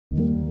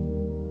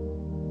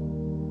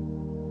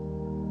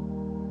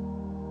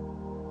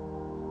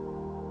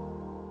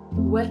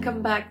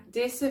Welcome back.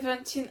 Day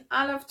 17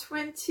 out of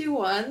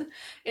 21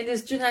 in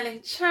this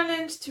journaling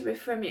challenge to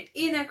reframe your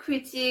inner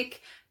critic.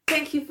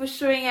 Thank you for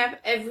showing up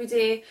every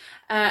day.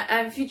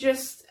 And if you're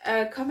just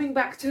coming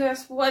back to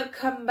us,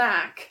 welcome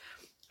back.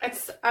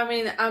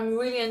 I'm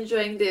really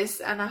enjoying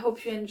this, and I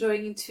hope you're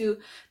enjoying it too.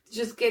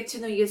 Just get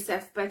to know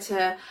yourself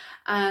better.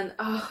 And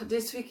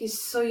this week is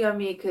so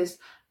yummy because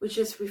we're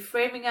just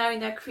reframing our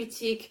inner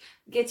critic,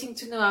 getting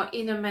to know our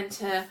inner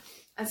mentor.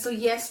 And so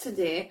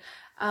yesterday,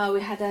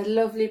 we had a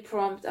lovely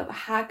prompt of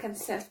how can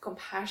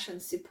self-compassion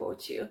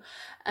support you,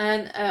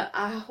 and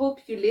I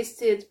hope you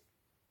listed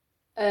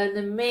an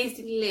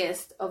amazing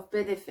list of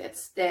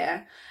benefits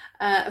there.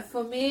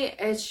 For me,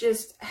 it's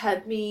just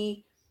helped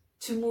me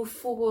to move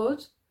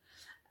forward,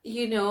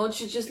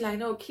 to just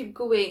keep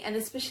going. And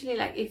especially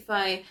if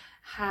I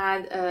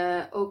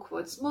had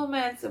awkward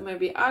moments or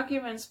maybe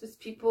arguments with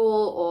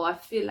people, or I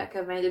feel like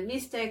I made a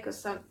mistake or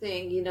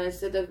something,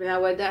 instead of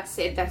well, that's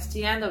it, that's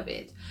the end of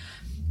it.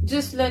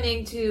 Just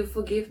learning to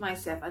forgive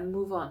myself and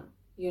move on,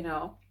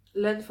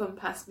 learn from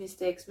past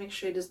mistakes, make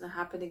sure it doesn't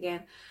happen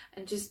again,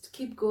 and just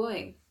keep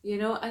going,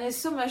 and it's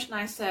so much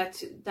nicer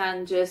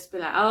than just be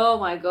like, oh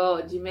my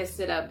God, you messed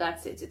it up,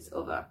 that's it, it's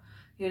over,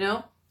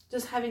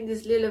 just having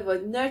this little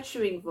voice,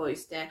 nurturing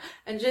voice there.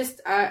 And just,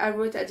 I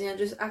wrote at the end,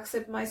 just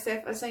accept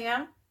myself as I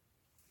am,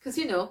 because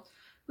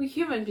we're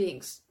human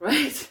beings,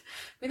 right?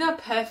 We're not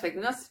perfect,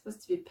 we're not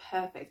supposed to be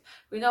perfect,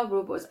 we're not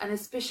robots. And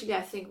especially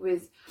I think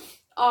with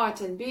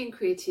art and being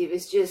creative,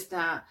 is just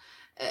that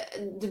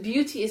the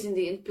beauty is in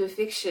the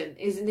imperfection,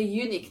 is in the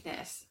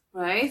uniqueness,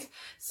 right?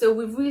 So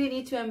we really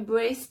need to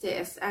embrace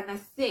this. And I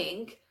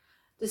think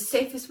the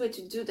safest way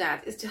to do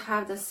that is to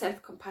have that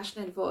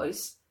self-compassionate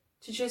voice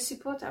to just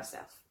support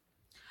ourselves.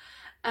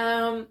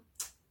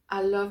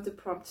 I love the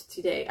prompt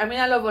today.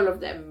 I love all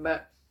of them,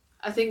 but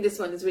I think this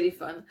one is really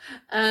fun.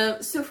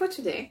 So for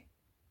today,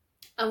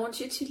 I want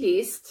you to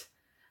list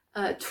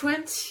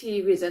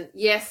 20 reasons.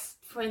 Yes,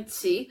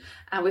 20,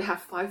 and we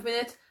have 5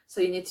 minutes,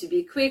 so you need to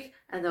be quick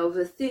and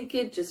overthink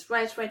it. Just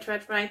write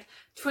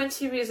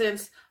 20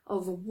 reasons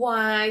of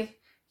why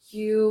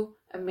you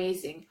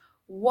amazing.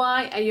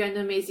 Why are you an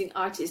amazing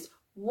artist?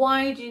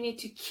 Why do you need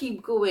to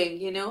keep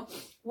going?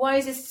 Why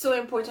is it so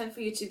important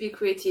for you to be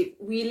creative?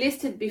 We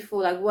listed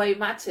before why it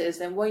matters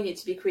and why you need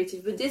to be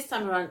creative, but this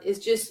time around is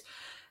just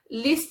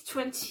list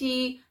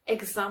 20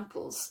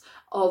 examples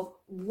of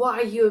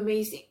why you're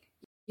amazing,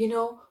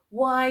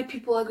 why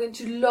people are going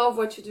to love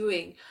what you're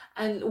doing,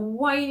 and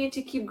why you need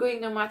to keep going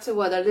no matter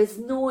what. There's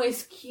no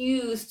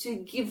excuse to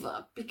give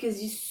up,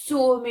 because you're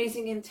so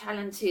amazing and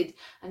talented,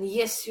 and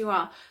yes, you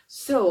are.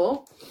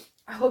 So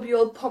I hope you're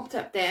all pumped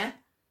up there,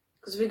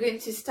 because we're going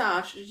to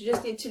start. You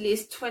just need to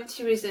list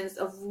 20 reasons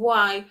of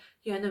why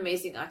you're an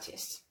amazing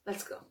artist.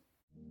 Let's go.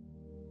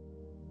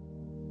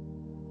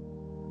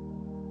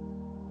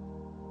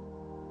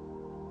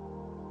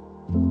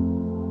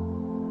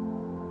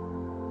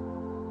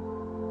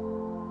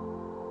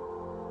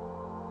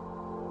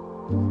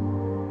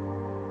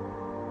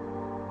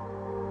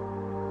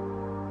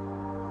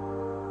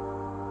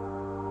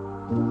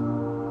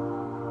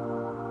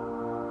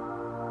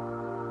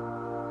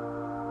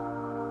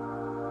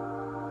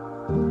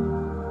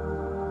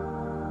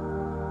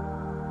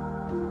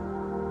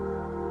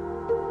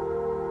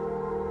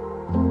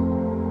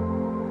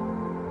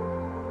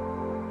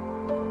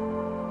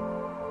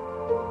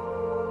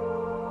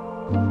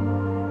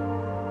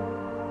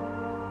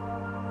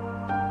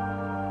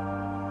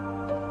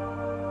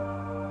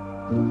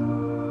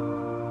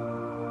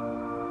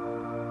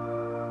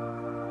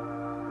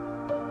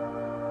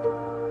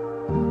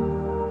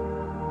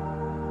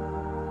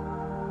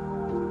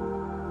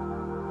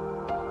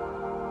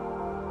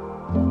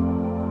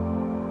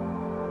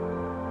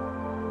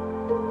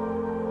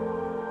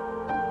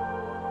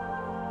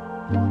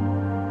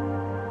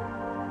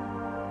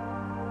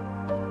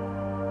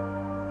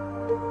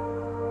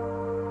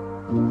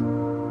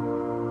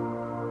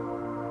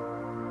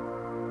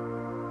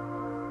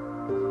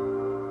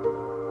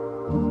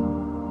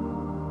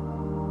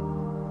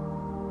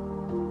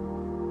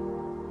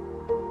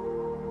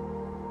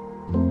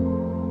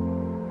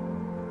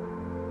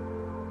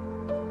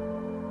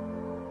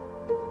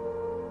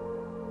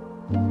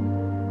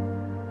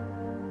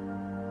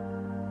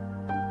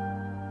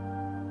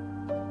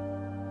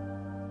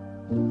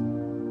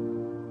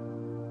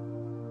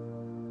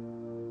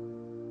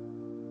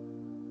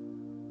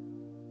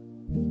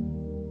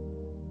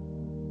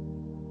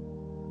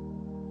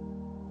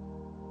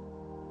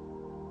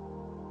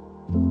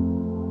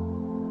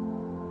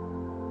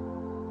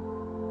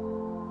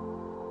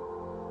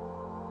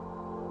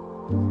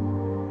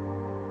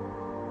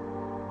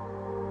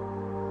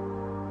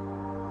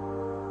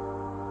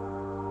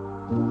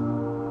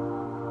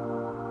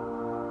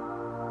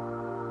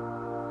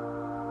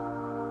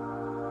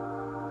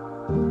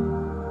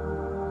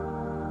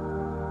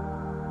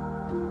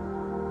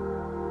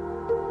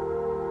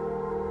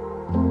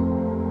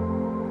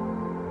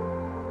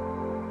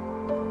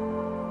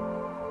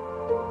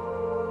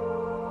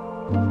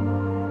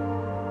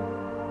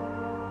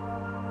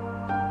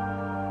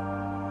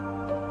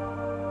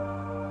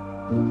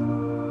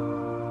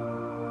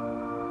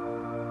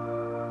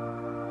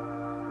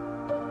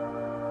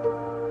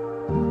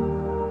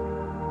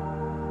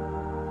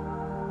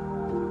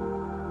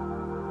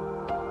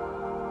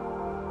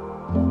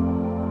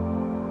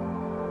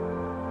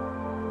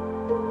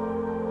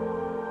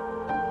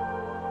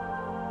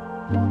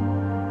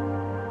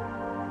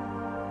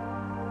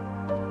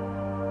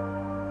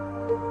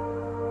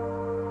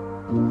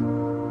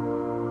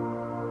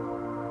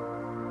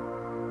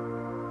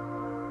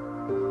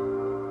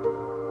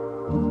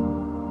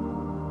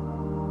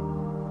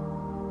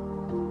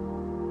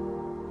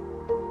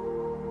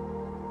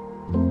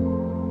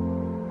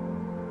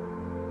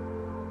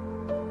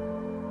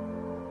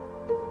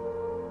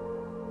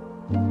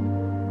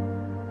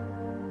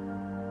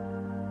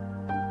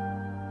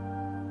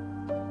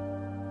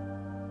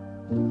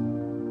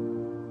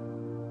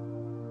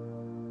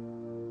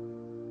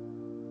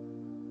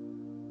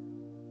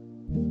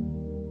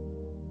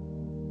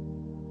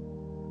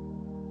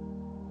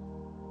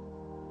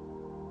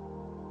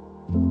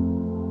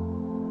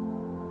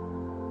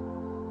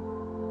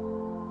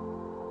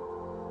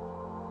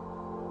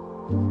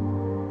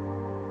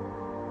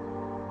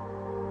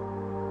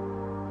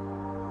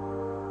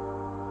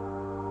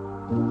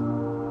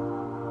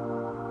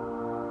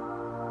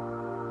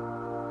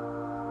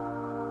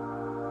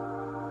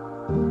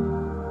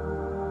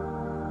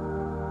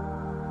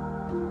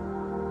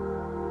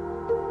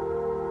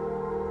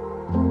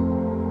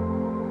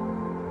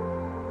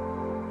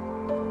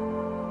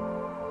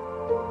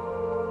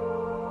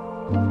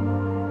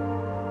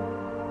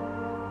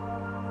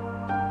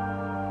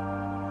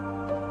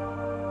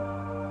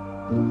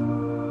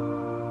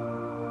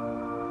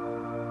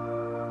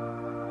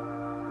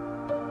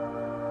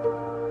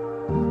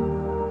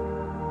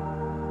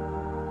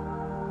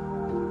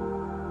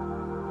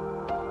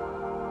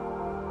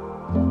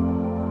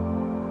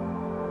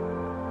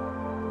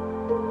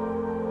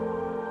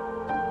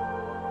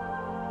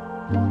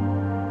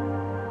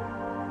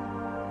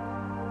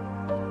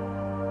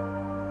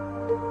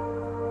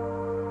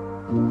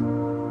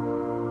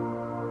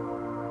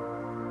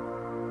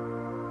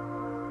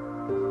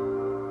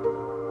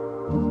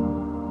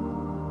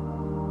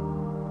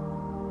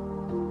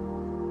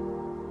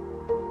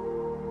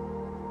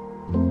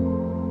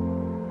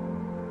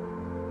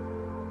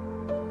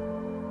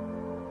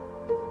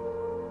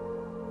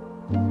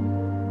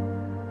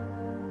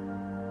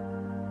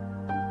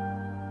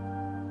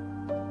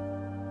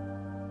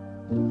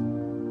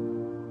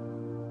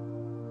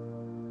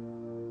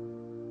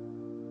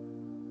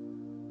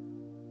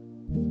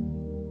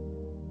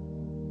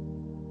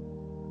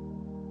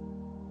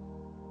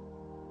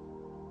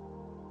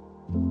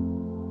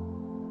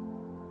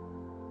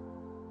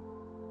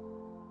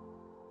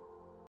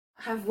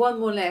 Have one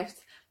more left.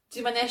 Do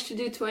you manage to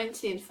do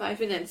 20 in 5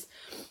 minutes?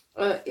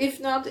 If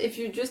not, if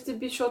you're just a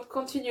bit short,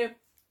 continue.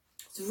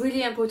 It's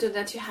really important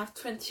that you have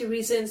 20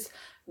 reasons.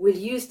 We'll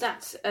use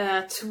that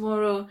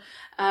tomorrow.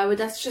 But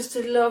that's just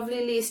a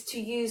lovely list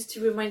to use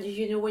to remind you,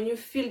 you know, when you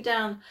feel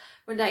down,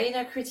 when that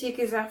inner critic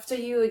is after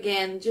you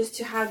again, just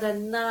to have that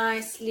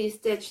nice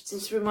list that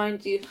just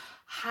remind you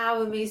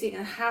how amazing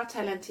and how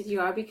talented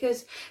you are.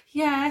 Because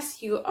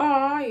yes, you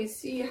are. You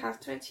see, you have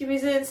 20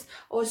 reasons,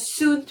 or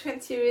soon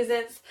 20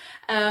 reasons.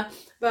 But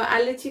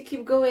I'll let you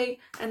keep going,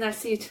 and I'll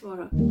see you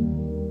tomorrow.